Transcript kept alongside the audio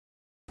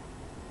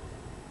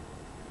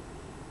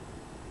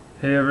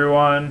Hey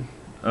everyone,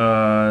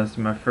 this is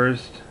my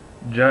first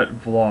jet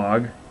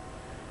vlog.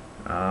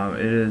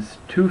 It is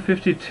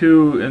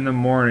 2:52 in the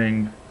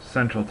morning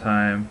Central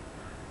Time.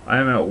 I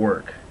am at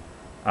work,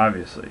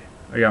 obviously.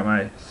 I got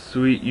my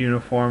sweet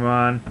uniform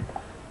on,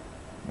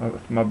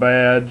 with my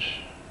badge,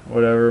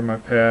 whatever, my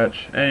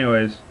patch.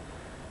 Anyways,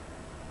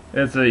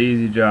 it's an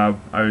easy job.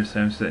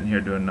 Obviously I'm sitting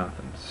here doing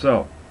nothing.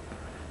 So,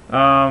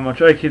 I'll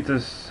try to keep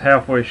this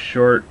halfway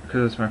short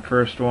because it's my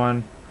first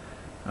one.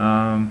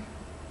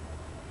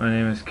 My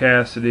name is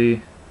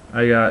Kassidy.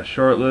 I got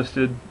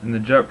shortlisted in the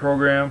JET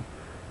program.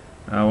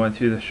 I went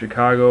through the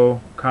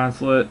Chicago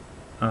consulate.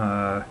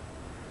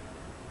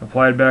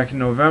 Applied back in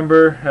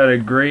November. Had a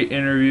great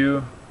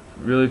interview.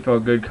 Really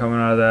felt good coming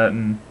out of that,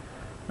 and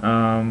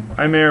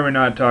I may or may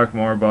not talk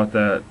more about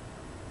that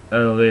at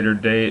a later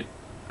date.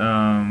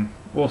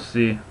 We'll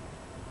see.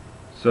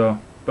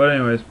 But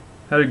anyways,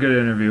 had a good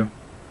interview.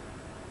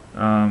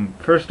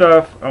 First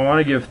off, I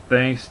want to give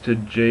thanks to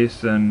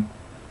Jason.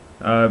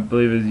 I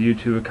believe his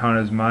YouTube account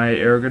is My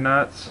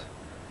Ergonauts.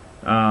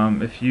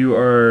 If you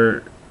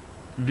are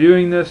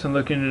viewing this and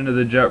looking into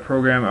the JET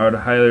program, I would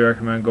highly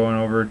recommend going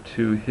over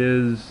to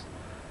his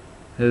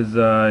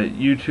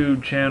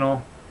YouTube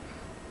channel.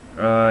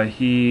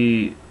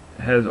 He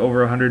has over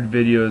 100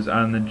 videos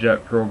on the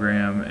JET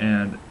program,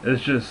 and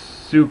it's just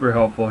super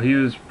helpful. He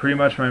was pretty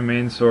much my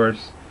main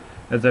source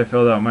as I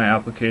filled out my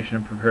application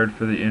and prepared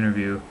for the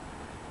interview.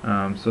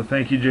 So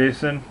thank you,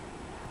 Jason.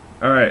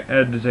 Alright, I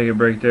had to take a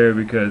break there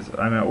because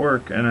I'm at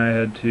work and I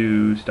had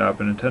to stop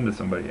and attend to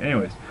somebody.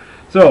 Anyways,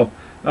 so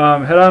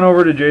head on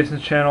over to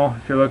Jason's channel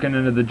if you're looking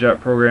into the JET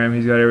program.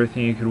 He's got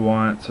everything you could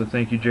want, so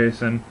thank you,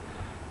 Jason.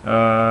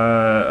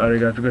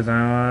 Arigato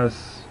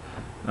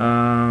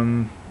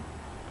gozaimasu.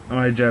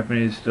 My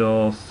Japanese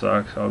still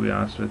sucks, I'll be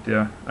honest with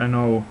you. I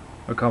know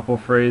a couple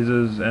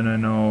phrases and I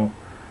know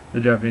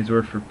the Japanese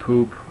word for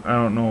poop. I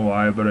don't know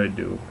why, but I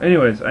do.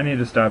 Anyways, I need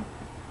to stop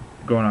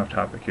going off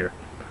topic here.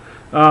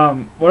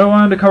 What I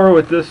wanted to cover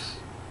with this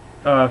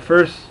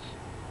first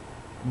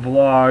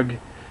vlog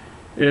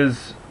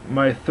is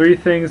my 3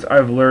 things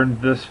I've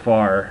learned this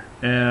far,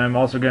 and I'm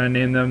also going to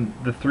name them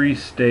the 3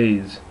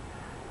 stays,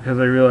 because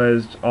I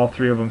realized all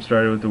 3 of them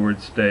started with the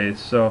word stay.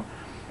 So,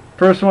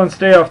 first one,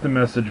 stay off the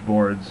message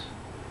boards.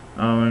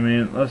 I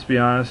mean, let's be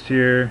honest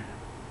here,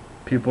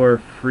 people are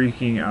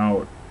freaking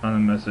out on the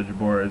message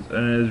boards,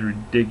 and it is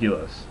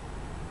ridiculous.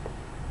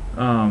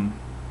 And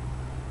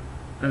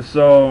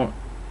so,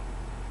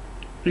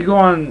 you go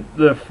on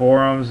the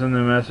forums and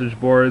the message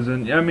boards,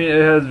 and I mean,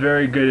 it has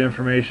very good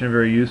information,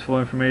 very useful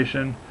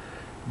information,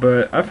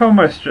 but I found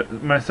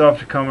myself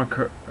to come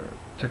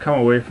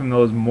away from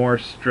those more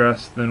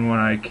stressed than when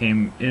I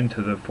came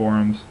into the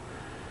forums.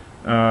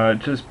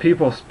 Just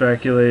people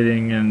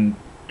speculating and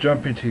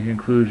jumping to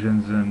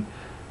conclusions, and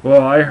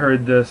well, I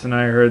heard this and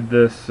I heard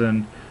this,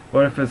 and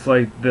what if it's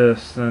like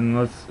this, and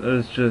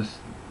it's just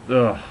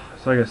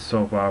it's like a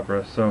soap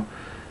opera. So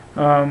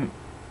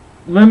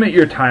limit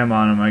your time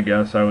on them, I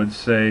guess I would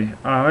say.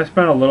 I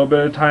spent a little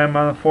bit of time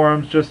on the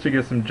forums just to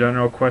get some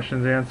general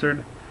questions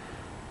answered,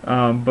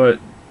 but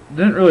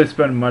didn't really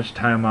spend much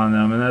time on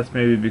them, and that's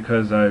maybe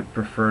because I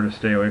prefer to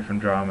stay away from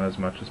drama as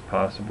much as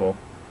possible.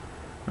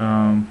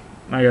 I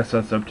guess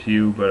that's up to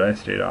you, but I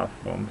stayed off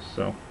of them.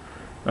 So,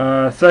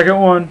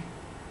 second one,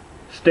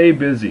 stay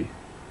busy.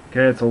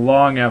 Okay, it's a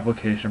long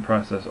application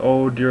process.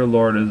 Oh dear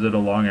Lord, is it a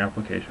long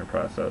application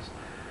process.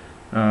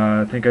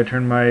 I think I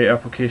turned my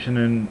application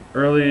in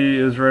early.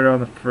 It was right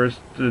around the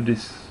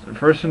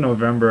 1st of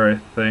November, I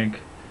think.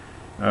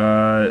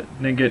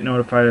 Didn't get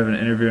notified of an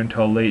interview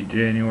until late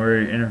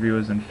January. Interview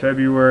was in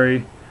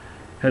February.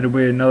 Had to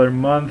wait another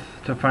month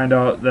to find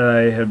out that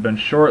I had been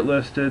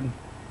shortlisted,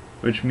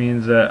 which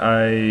means that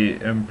I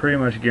am pretty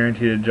much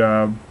guaranteed a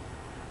job.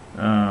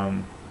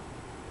 And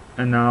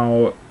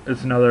now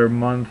it's another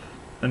month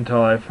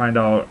until I find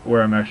out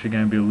where I'm actually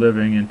going to be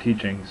living and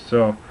teaching.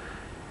 So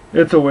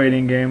it's a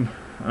waiting game.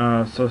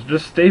 So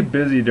just stay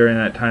busy during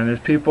that time.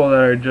 There's people that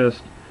are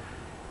just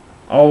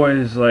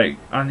always like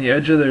on the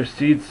edge of their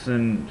seats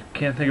and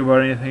can't think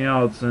about anything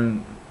else.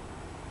 And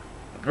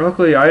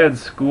luckily I had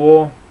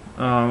school.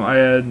 I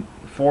had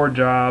 4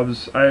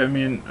 jobs. I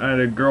had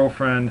a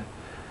girlfriend.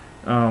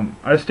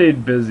 I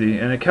stayed busy,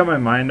 and it kept my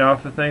mind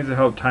off of things. It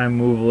helped time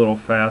move a little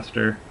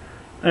faster.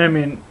 I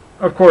mean,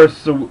 of course,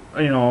 so,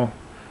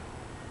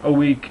 a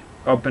week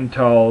up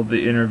until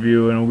the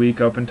interview and a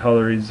week up until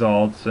the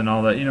results and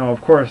all that.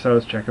 Of course I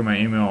was checking my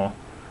email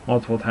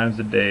multiple times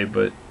a day,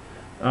 but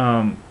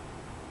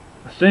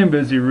staying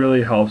busy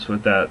really helps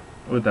with that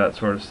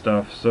sort of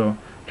stuff. So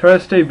try to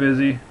stay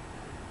busy.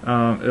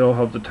 It'll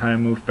help the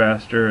time move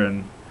faster,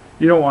 and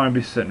you don't want to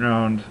be sitting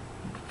around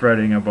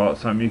fretting about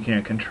something you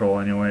can't control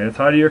anyway. It's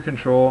out of your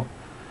control.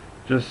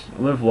 Just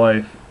live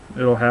life.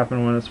 It'll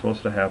happen when it's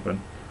supposed to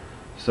happen.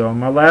 So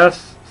my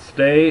last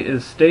stay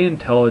is stay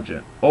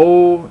intelligent.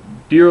 Oh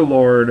dear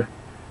Lord,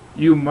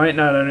 you might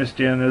not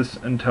understand this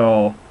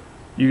until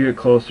you get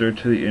closer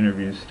to the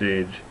interview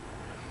stage.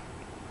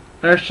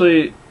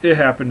 Actually, it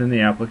happened in the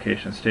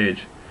application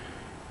stage.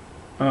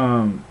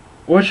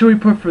 what should we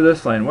put for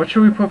this line? What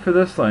should we put for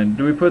this line?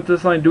 Do we put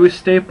this line? Do we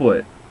staple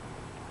it?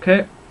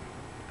 Okay.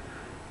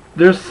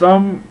 There's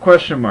some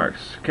question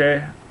marks,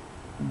 okay?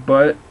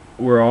 But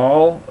we're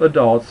all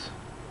adults,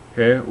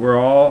 okay? We're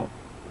all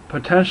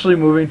potentially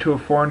moving to a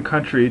foreign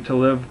country to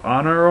live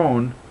on our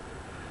own.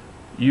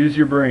 Use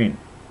your brain,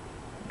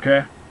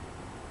 okay?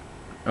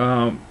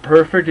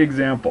 Perfect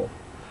example.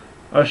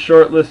 Us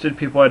shortlisted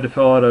people had to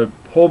fill out a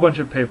whole bunch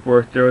of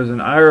paperwork. There was an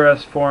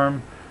IRS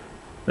form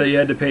that you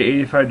had to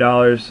pay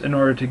 $85 in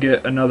order to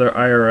get another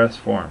IRS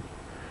form.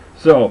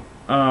 So,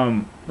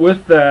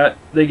 with that,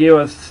 they gave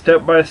us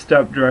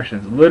step-by-step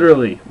directions.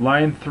 Literally,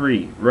 line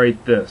 3,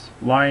 write this.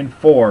 Line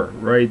 4,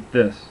 write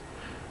this.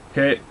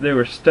 Okay, they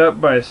were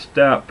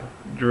step-by-step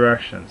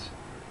directions.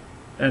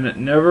 And it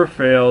never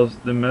fails,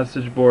 the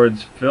message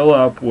boards fill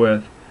up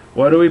with,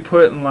 what do we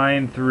put in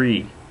line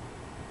 3?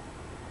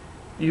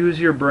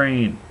 Use your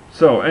brain.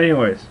 So,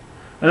 anyways,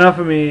 enough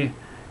of me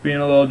being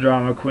a little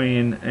drama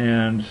queen,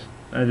 and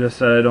I just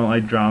said I don't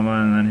like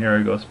drama, and then here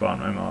I go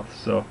spouting my mouth.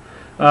 So,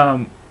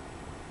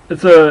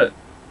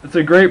 it's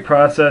a great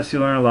process. You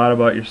learn a lot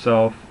about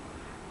yourself.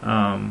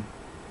 I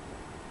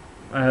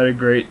had a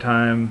great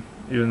time,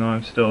 even though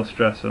I'm still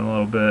stressing a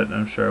little bit.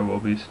 I'm sure I will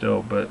be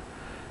still, but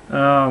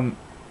I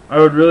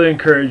would really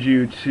encourage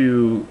you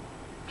to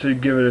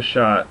give it a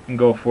shot and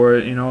go for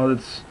it. You know,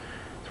 it's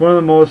one of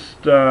the most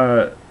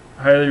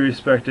highly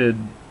respected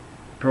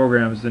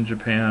programs in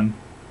Japan.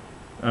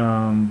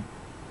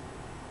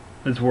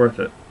 It's worth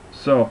it.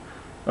 So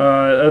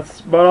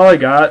that's about all I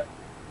got.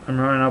 I'm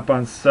running up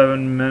on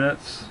 7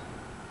 minutes.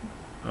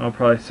 Oh,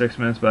 probably 6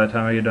 minutes by the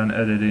time I get done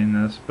editing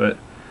this. But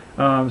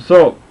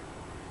so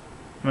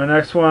my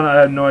next one, I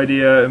have no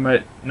idea. It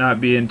might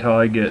not be until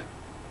I get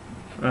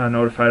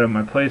notified of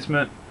my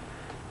placement.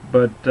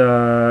 But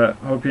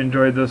hope you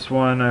enjoyed this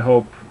one. I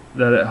hope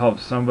that it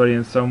helps somebody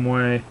in some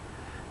way.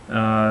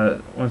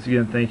 Once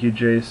again, thank you,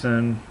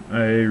 Jason.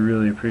 I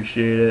really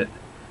appreciate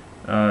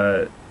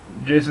it.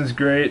 Jason's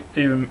great.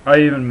 I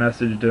even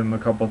messaged him a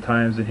couple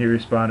times, and he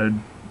responded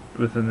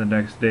within the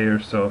next day or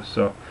so.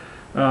 So,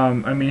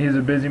 I mean, he's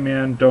a busy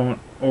man. Don't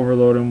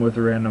overload him with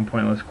random,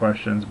 pointless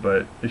questions.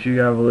 But if you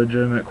have a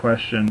legitimate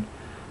question,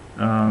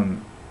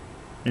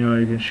 you know,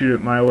 you can shoot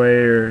it my way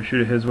or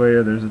shoot it his way.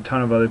 Or there's a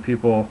ton of other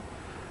people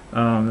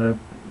that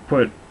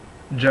put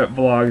jet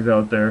vlogs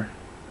out there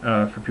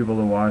for people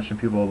to watch and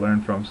people to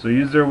learn from. So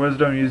use their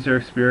wisdom, use their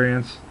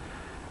experience.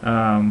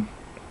 Don't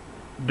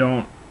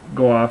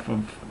go off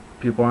of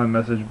people on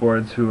message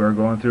boards who are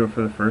going through it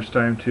for the first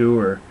time too,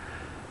 or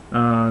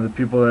the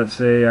people that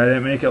say, I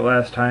didn't make it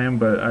last time,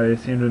 but I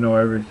seem to know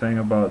everything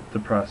about the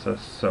process.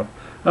 So,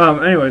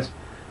 anyways,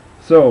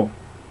 so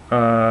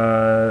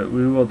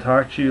we will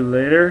talk to you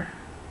later,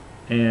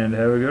 and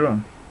have a good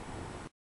one.